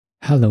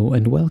Hello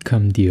and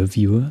welcome, dear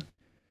viewer,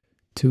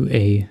 to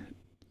a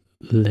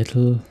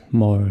little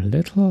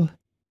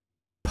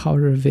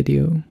powder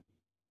video.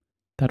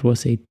 That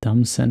was a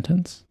dumb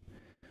sentence.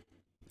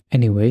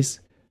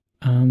 Anyways,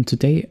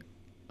 today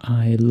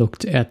I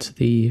looked at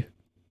the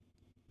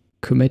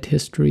commit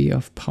history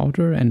of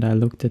powder and I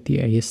looked at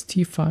the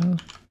AST file,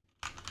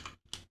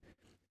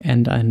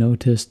 and I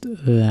noticed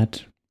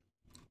that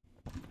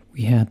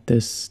we had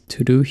this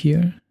to do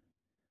here,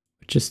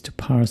 which is to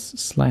parse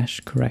slash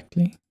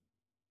correctly.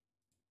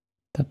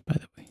 That, by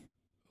the way.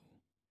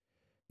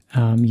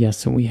 Yeah,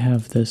 so we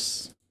have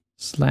this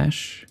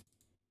slash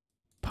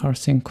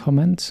parsing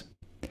comment,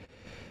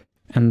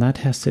 and that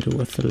has to do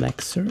with the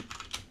lexer,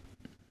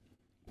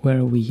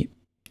 where we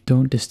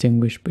don't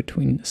distinguish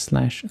between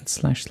slash and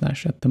slash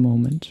slash at the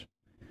moment.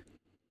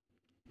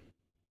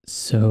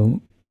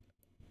 So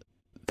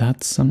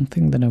that's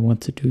something that I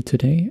want to do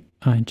today.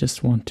 I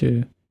just want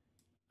to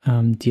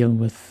deal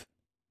with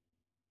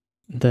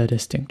the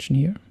distinction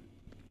here.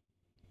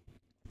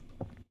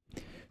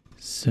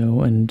 So,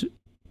 and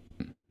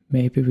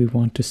maybe we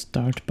want to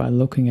start by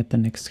looking at the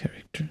next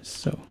character.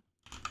 So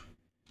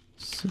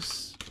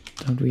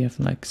don't we have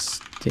like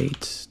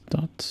state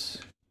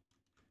dot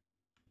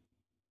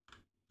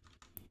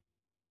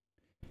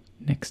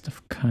next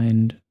of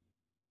kind?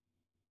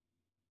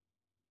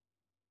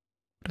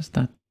 What does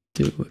that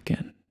do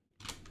again?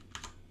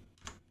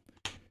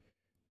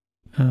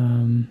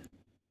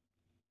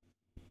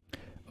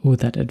 Oh,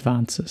 that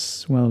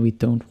advances. Well, we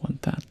don't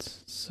want that,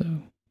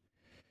 so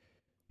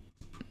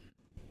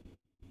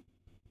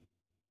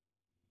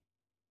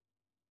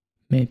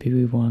maybe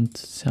we want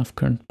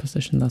self-current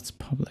position, that's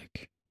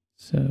public.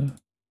 So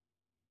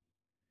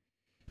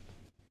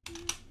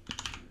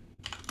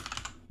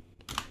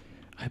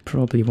I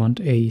probably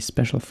want a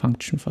special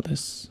function for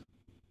this.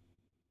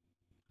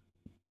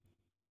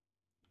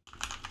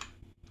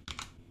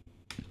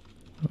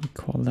 We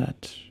call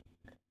that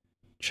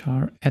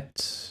char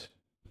at.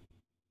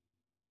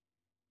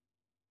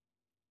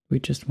 We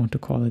just want to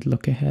call it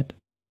look ahead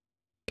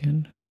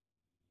again.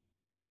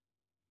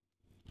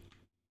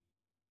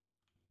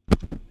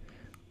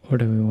 Or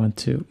do we want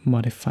to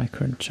modify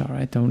current char?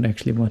 I don't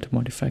actually want to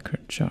modify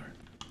current char.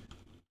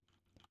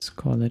 Let's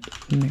call it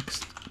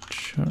next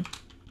char,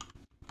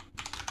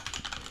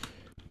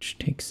 which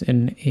takes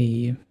in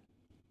a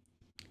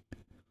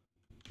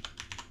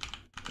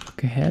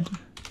look ahead,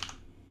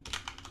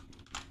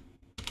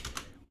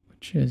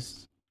 which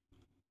is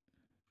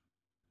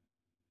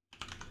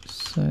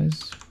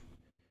size,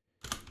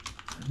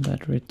 and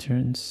that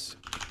returns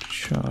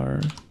char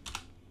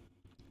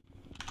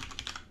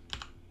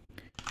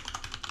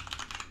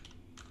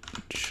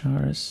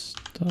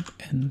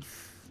chars.nth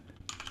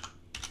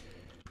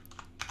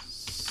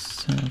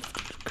self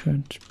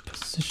current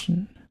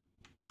position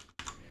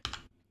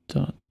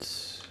dot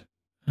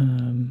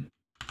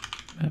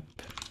map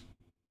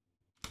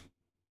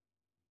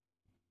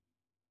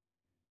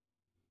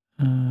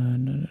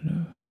no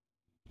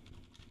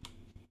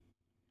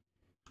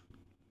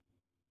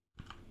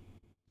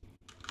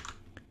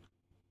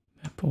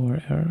map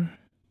or error.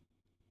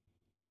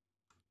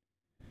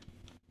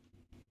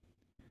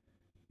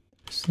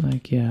 It's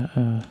like, yeah,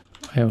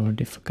 I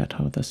already forgot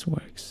how this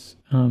works.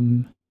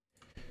 We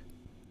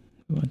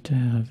want to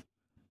have,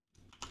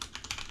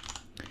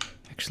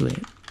 actually,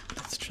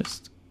 let's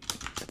just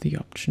do the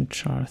option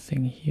char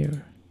thing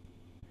here.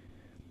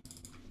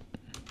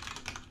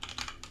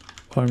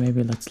 Or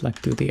maybe let's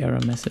like do the error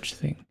message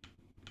thing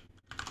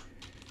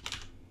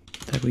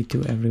that we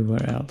do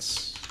everywhere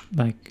else,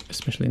 like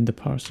especially in the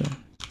parser.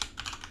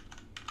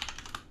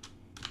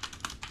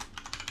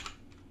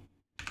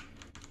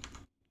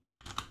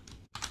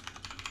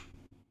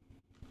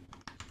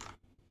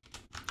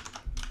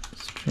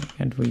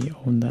 And we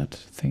own that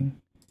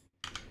thing.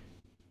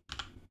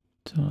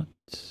 Dot.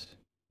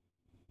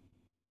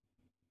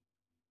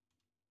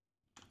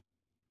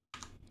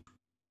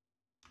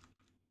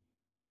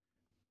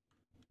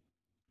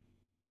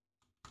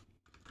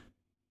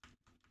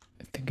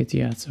 I think it's,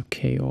 yeah, it's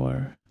okay,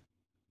 or,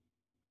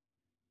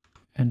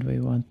 and we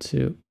want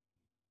to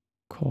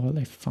call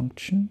a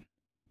function.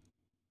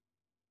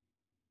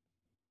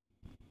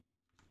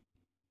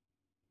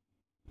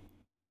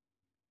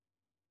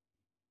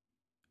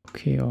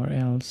 Okay or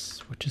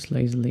else, which is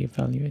lazily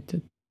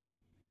evaluated.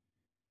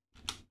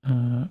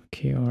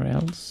 Okay or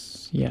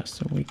else, yeah,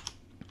 so we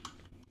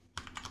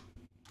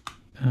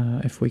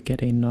if we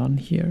get a none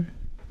here,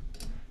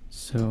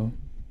 so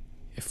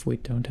if we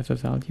don't have a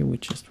value, we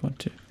just want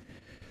to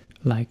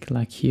like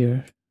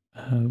here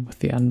with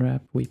the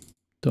unwrap, we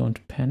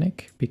don't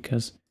panic,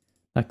 because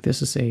like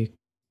this is a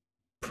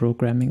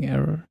programming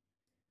error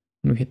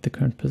when we hit the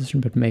current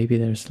position, but maybe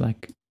there's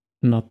like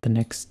not the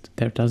next,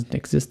 there doesn't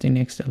exist a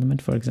next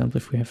element. For example,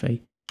 if we have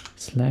a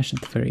slash at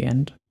the very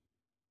end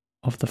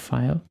of the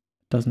file,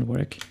 it doesn't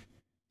work.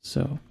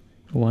 So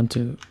we want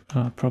to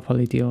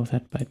properly deal with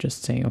that by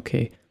just saying,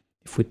 okay,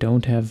 if we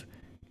don't have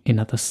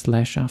another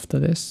slash after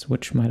this,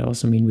 which might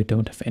also mean we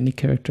don't have any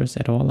characters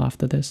at all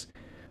after this,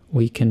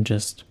 we can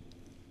just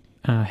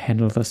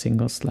handle the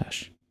single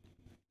slash.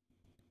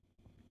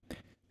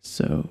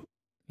 So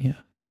yeah.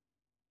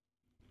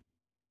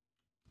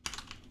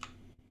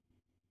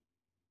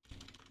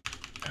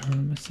 Error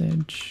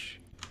message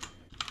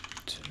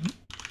to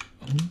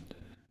owned.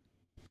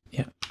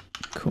 Yeah,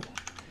 cool.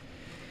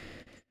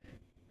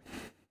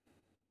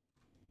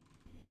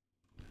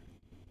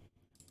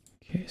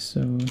 Okay,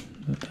 so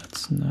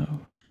that's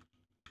now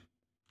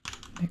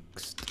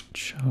next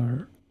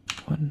char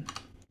 1.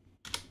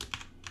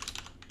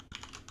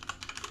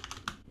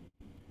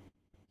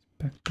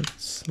 Expected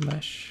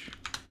slash.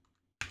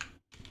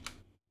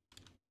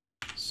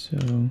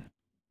 So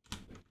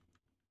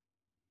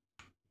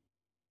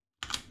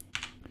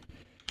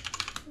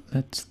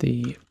that's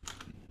the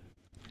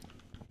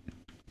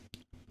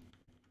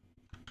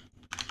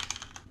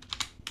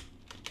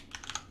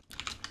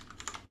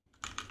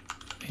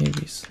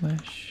maybe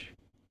slash.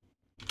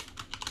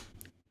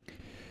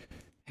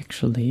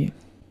 Actually,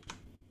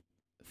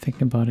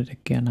 thinking about it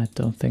again, I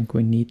don't think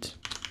we need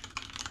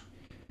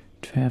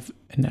to have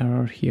an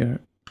error here.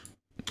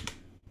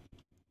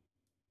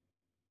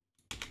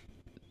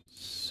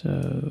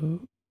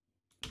 So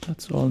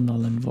that's all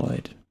null and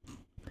void.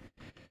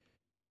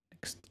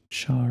 Next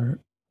char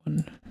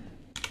 1.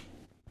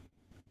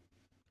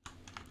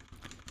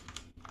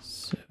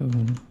 So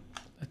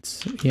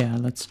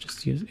let's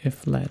just use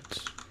if let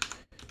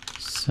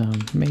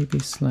some maybe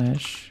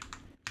slash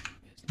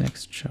is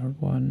next char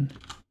 1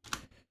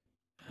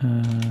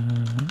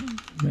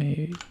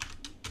 may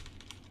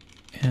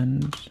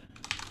and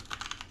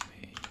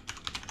may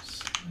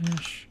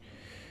slash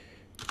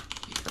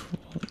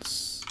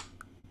equals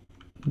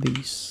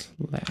the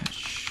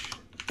slash.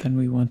 Then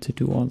we want to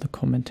do all the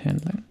comment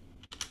handling.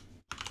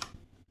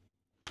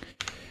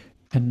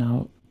 And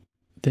now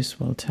this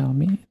will tell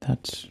me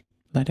that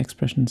let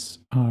expressions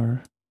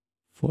are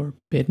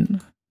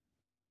forbidden.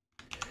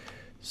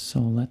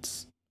 So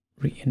let's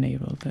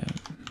re-enable them.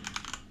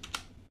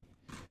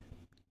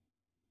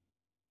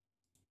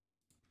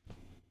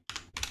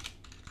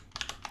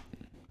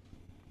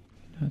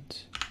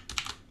 Not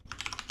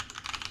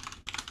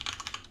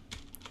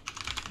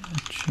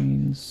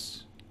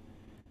chains.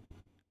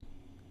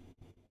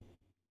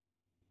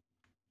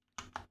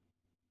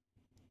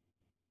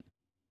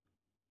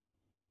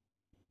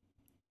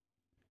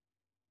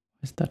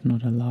 Is that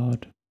not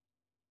allowed?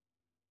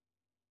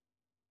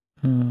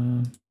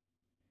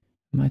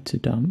 Am I too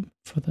dumb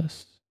for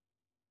this?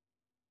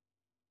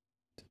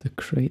 The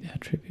create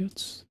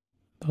attributes.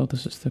 Oh,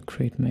 this is the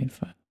create main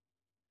file.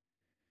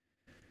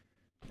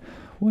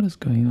 What is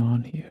going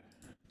on here?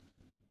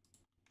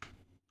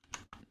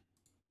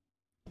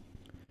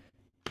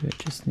 Do I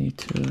just need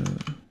to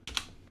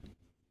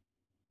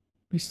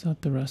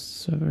restart the Rust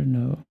server?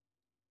 No.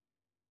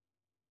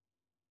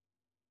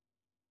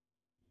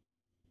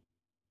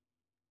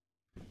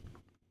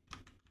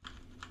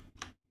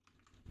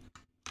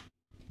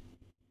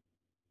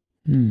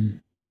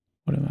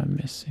 What am I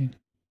missing?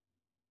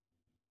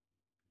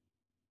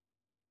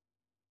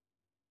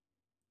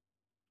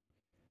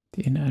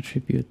 The in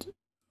attribute.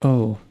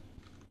 Oh,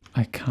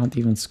 I can't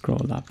even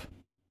scroll up.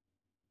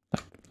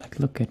 Like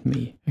look at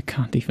me. I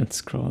can't even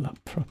scroll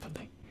up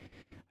properly.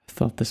 I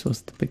thought this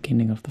was the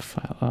beginning of the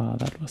file. Ah,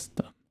 that was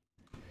dumb.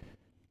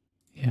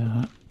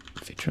 Yeah,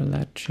 feature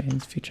let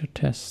chains, feature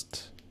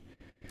test.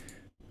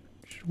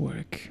 Should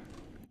work.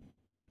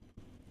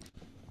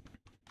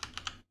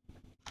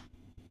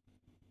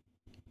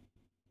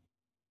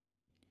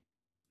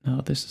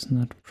 Now this is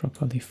not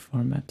properly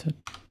formatted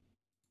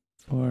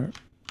for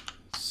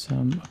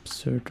some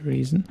absurd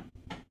reason.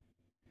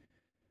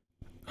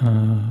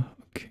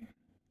 Okay.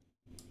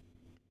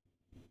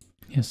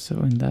 Yes, so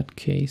in that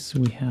case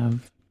we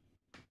have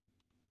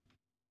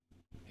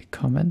a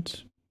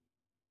comment.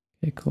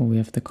 Okay, cool, we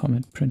have the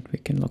comment print, we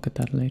can look at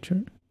that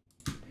later.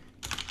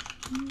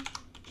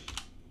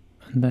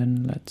 And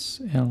then let's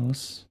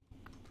else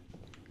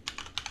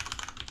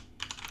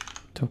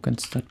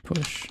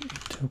token.push,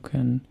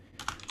 token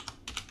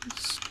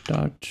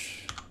start.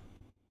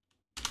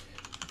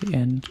 The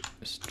end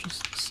is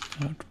just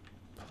start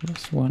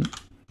 +1.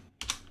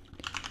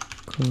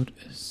 Code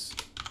is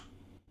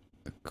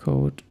the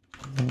code,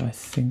 although I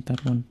think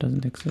that one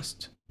doesn't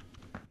exist.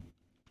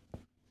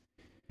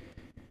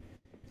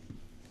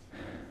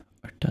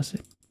 Or does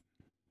it?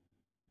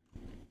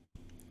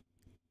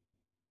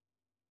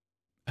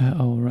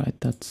 Oh right,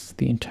 that's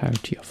the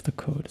entirety of the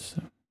code.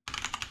 So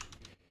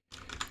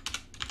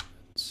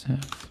let's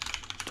have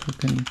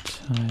token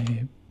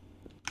type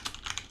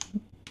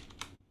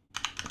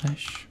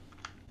flash.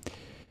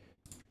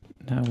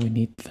 Now we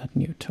need that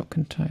new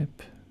token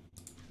type.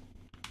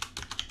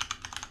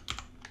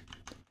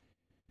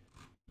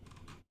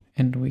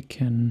 And we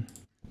can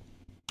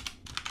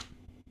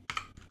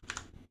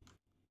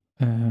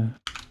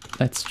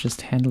let's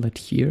just handle it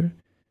here,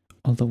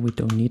 although we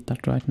don't need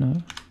that right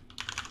now.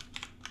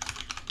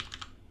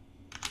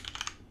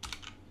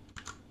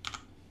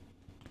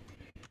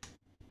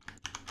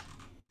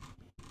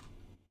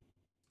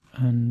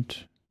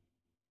 And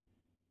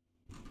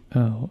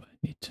oh, I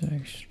need to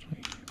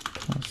actually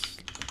pass.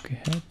 Okay,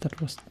 ahead.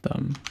 That was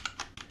dumb.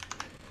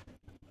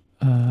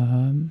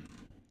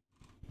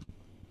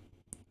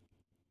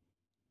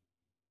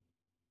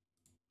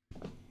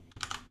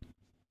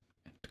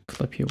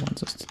 Clip here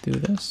wants us to do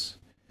this.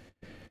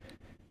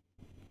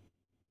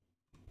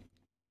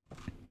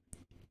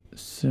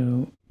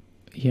 So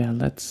yeah,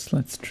 let's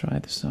try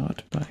this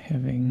out by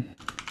having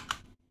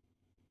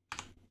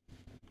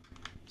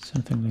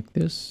something like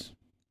this.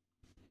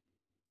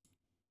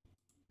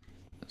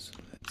 So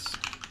let's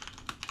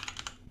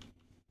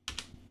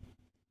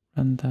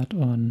run that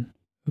on.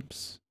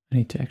 Oops, I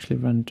need to actually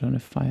run it on a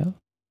file.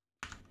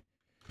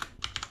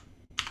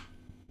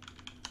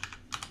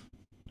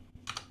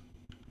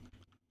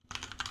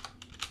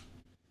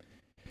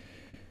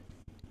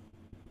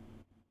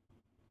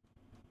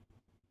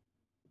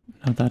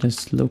 Now that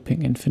is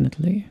looping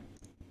infinitely.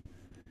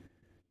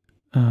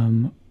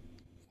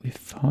 We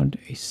found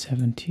a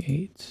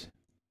 78.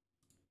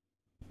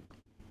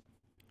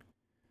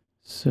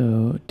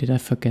 So did I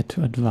forget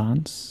to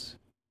advance?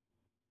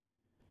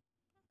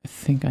 I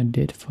think I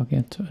did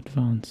forget to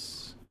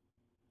advance.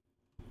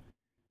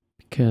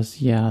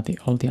 Because yeah,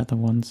 all the other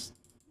ones.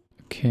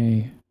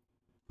 Okay,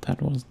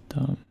 that was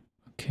dumb.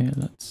 Okay,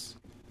 let's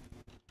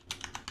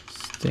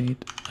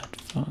state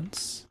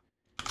advance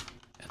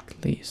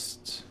at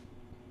least.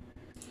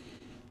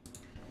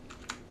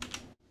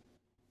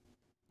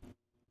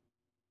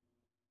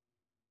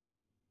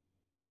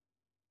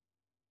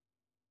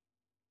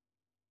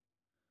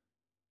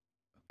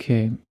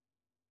 Okay,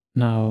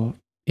 now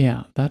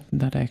yeah,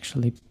 that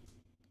actually,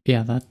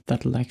 yeah,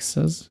 that likes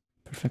us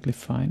perfectly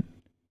fine.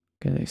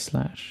 Get a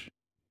slash,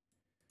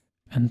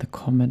 and the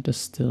comment is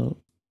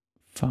still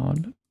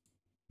found.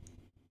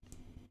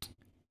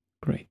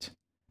 Great.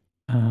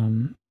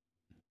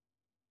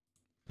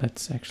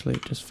 Let's actually,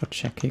 just for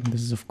checking,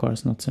 this is of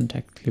course not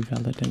syntactically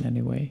valid in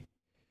any way.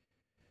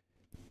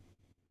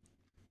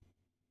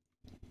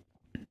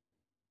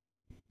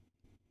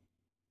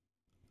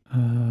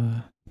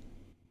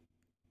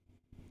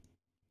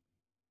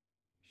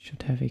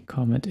 Should have a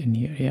comment in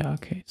here. Yeah,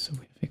 okay, so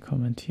we have a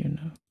comment here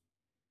now.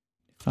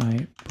 If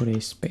I put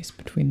a space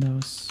between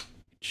those,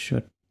 it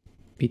should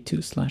be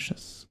 2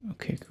 slashes.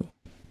 Okay, cool.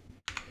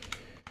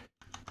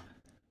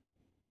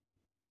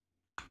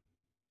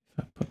 If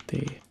I put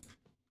the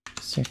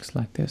 6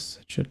 like this,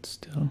 it should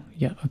still,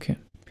 yeah, okay.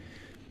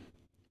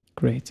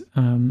 Great.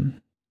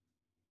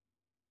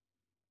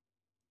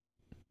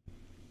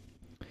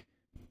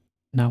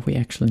 Now we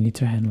actually need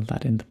to handle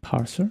that in the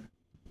parser.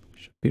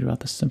 Should be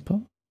rather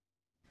simple.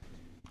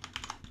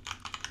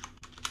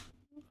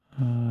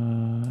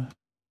 The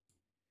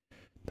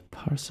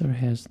parser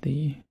has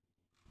the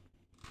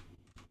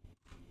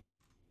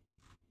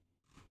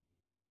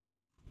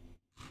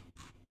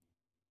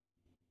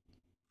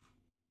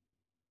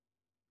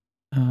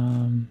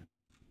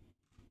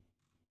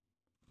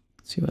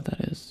let's see what that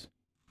is.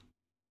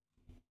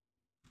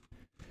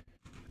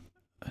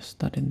 Is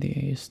that in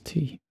the AST?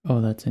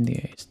 Oh, that's in the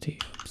AST.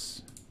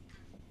 Oops.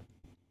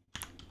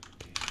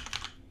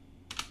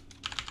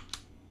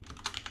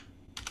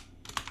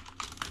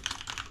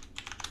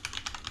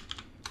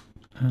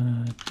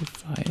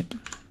 Divide.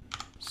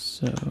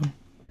 So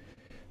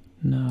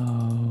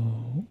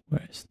now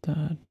where is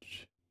that?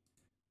 Is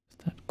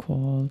that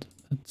called?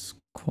 That's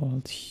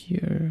called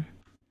here.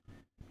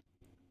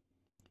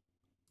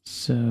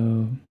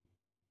 So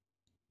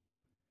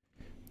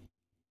I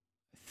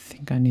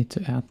think I need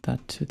to add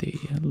that to the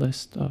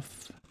list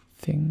of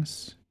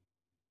things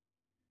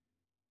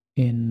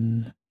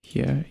in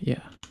here.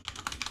 Yeah.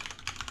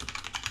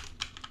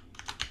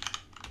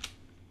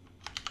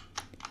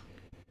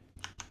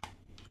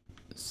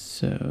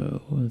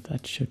 So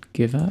that should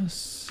give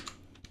us,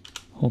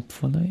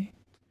 hopefully,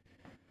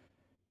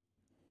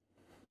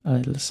 a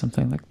little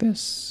something like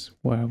this,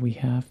 where we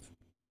have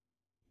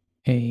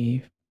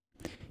a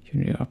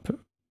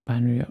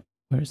binary,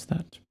 where is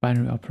that?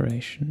 Binary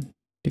operation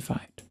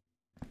defined.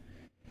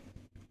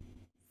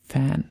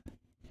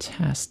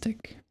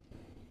 Fantastic.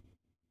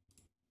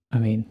 I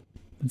mean,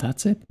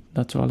 that's it.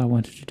 That's all I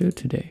wanted to do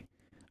today.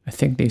 I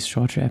think these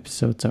shorter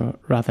episodes are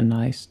rather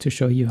nice to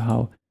show you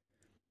how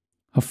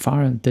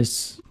far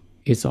this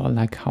is, all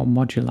like how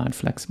modular and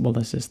flexible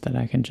this is, that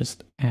I can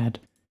just add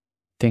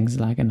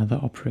things like another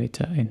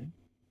operator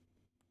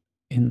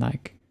in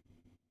like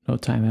no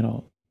time at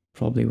all.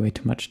 Probably way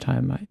too much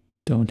time. I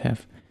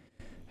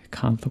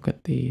can't look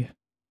at the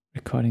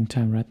recording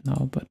time right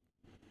now, but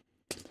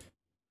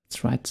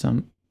let's write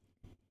some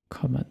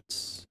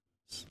comments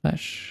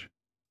slash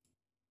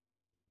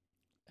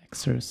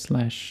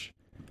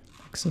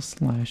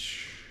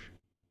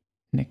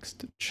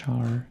next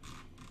char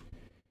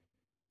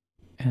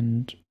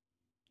and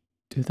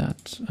do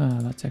that.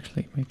 Let's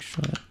actually make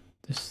sure that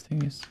this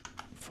thing is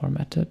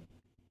formatted.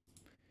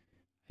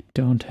 I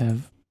don't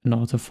have an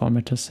auto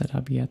formatter set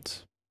up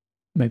yet.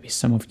 Maybe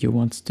some of you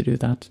wants to do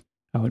that.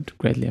 I would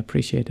greatly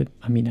appreciate it.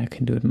 I mean, I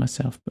can do it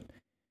myself, but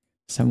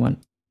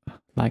someone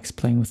likes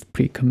playing with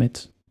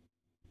pre-commit,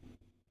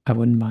 I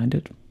wouldn't mind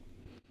it.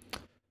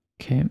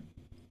 Okay,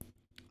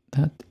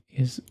 that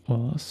is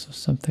also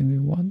something we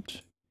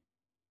want.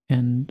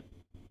 And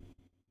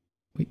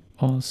we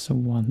also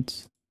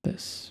want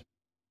this.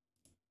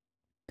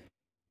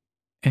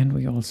 And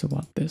we also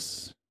want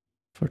this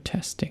for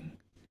testing.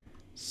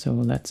 So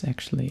let's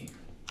actually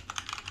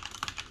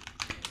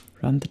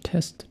run the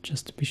test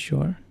just to be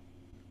sure.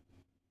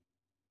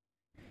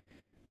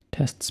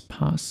 Tests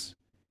pass.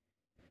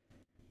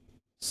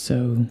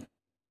 So,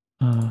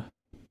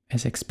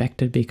 as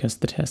expected, because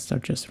the tests are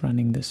just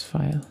running this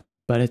file.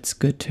 But it's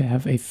good to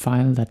have a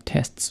file that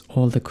tests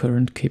all the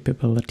current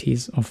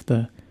capabilities of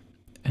the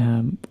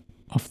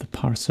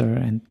parser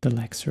and the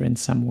lexer in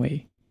some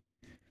way.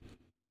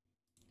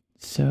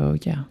 So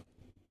yeah,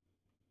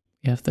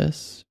 we have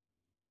this.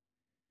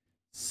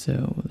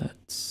 So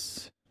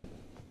let's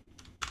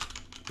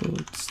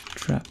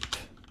bootstrap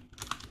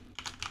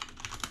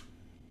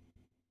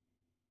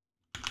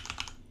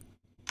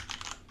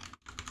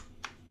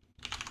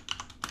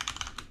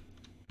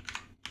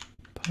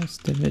parse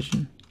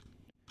division.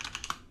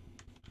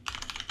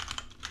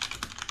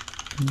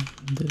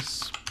 In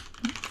this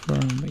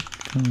form,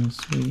 because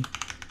we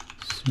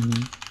assume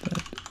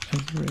that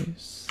every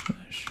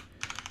slash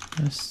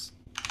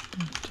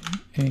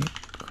a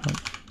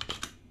comment.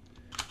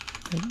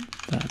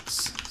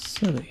 That's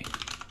silly.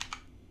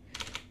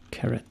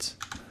 Carrot.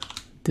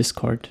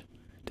 Discord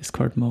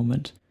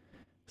moment. I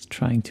was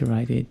trying to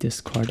write a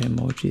Discord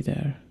emoji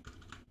there.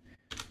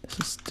 This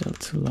is still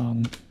too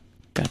long.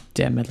 God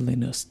damn it,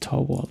 Linus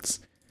Torvalds.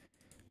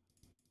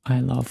 I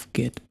love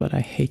Git, but I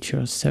hate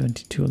your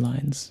 72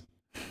 lines.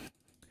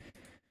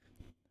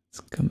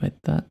 Let's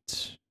commit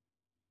that.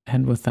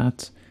 And with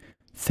that,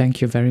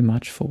 thank you very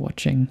much for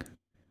watching.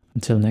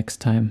 Until next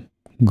time,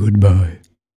 goodbye.